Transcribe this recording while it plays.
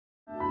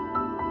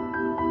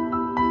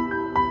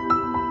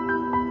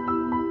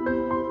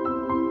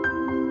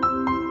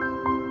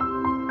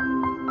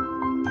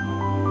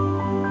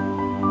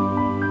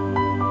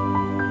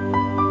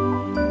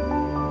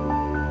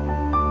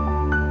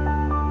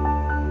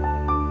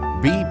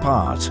Be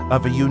part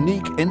of a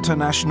unique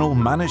international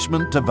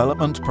management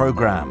development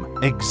program,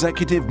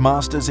 Executive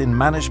Masters in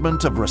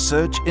Management of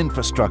Research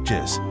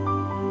Infrastructures.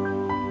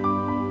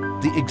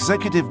 The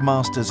Executive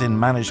Masters in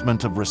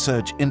Management of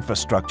Research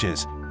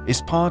Infrastructures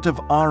is part of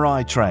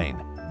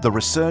RItrain, the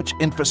Research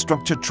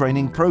Infrastructure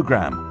Training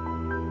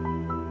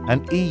Program,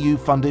 an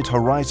EU-funded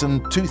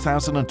Horizon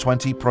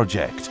 2020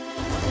 project.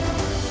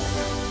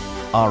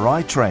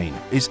 RItrain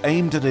is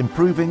aimed at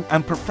improving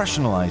and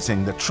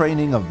professionalizing the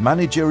training of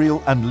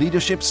managerial and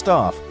leadership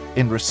staff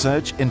in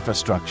research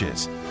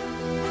infrastructures.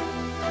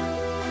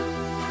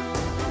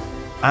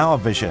 Our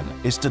vision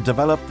is to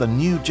develop the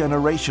new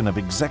generation of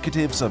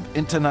executives of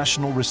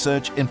international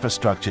research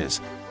infrastructures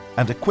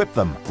and equip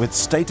them with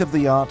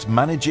state-of-the-art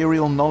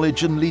managerial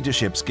knowledge and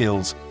leadership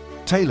skills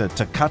tailored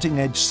to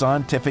cutting-edge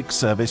scientific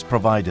service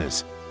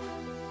providers.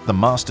 The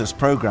Master's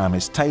Program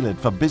is tailored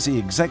for busy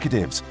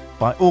executives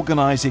by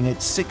organizing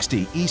its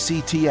 60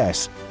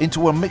 ECTS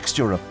into a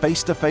mixture of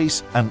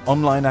face-to-face and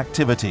online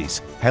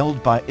activities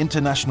held by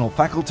international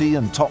faculty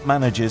and top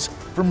managers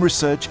from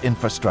research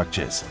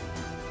infrastructures.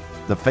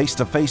 The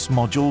face-to-face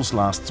modules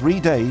last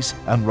 3 days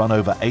and run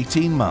over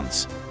 18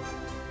 months.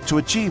 To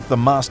achieve the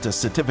Master's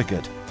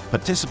Certificate,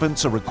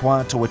 participants are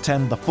required to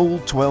attend the full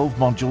 12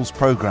 modules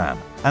program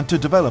and to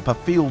develop a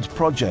field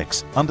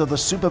projects under the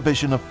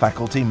supervision of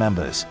faculty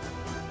members.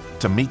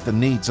 To meet the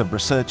needs of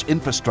research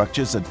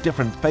infrastructures at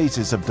different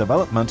phases of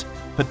development,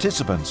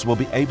 participants will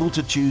be able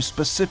to choose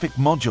specific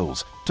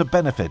modules to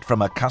benefit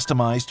from a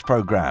customized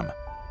program.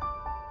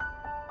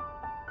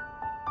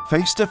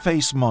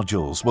 Face-to-face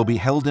modules will be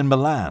held in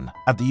Milan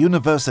at the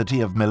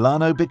University of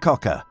Milano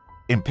Bicocca,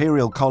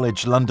 Imperial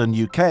College London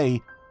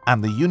UK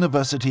and the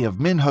University of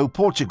Minho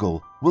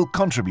Portugal will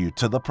contribute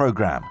to the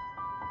program.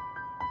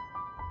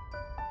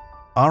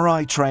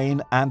 RItrain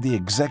and the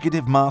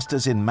Executive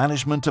Masters in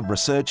Management of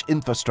Research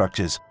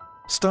Infrastructures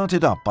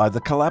started up by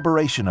the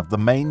collaboration of the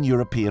main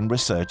European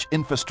research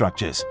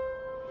infrastructures.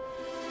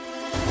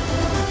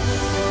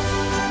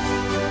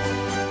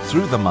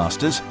 Through the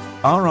Masters,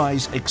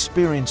 RI's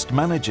experienced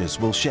managers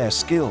will share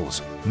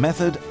skills,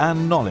 method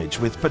and knowledge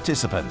with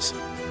participants.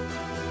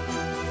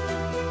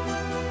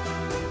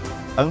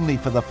 Only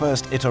for the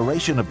first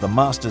iteration of the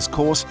Masters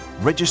course,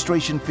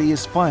 registration fee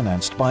is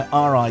financed by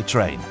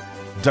RItrain.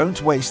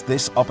 Don't waste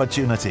this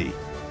opportunity.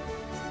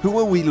 Who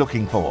are we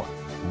looking for?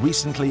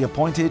 Recently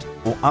appointed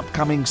or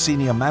upcoming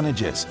senior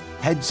managers,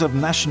 heads of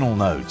national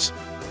nodes,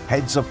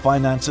 heads of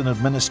finance and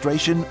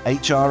administration,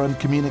 HR and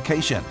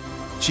communication,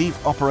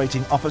 chief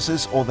operating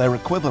officers or their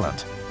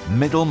equivalent,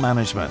 middle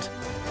management.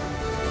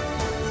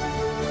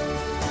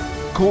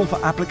 Call for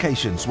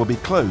applications will be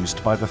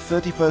closed by the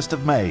 31st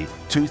of May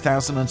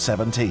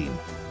 2017.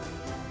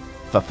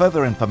 For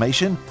further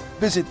information,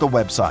 visit the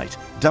website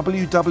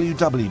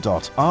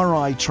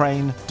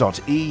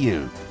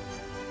www.ritrain.eu.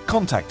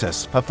 Contact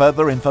us for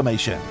further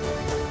information.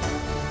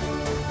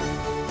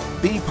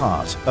 Be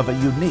part of a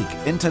unique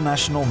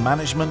international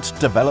management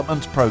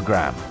development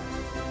program.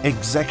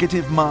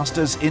 Executive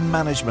Masters in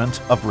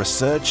Management of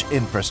Research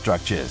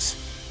Infrastructures.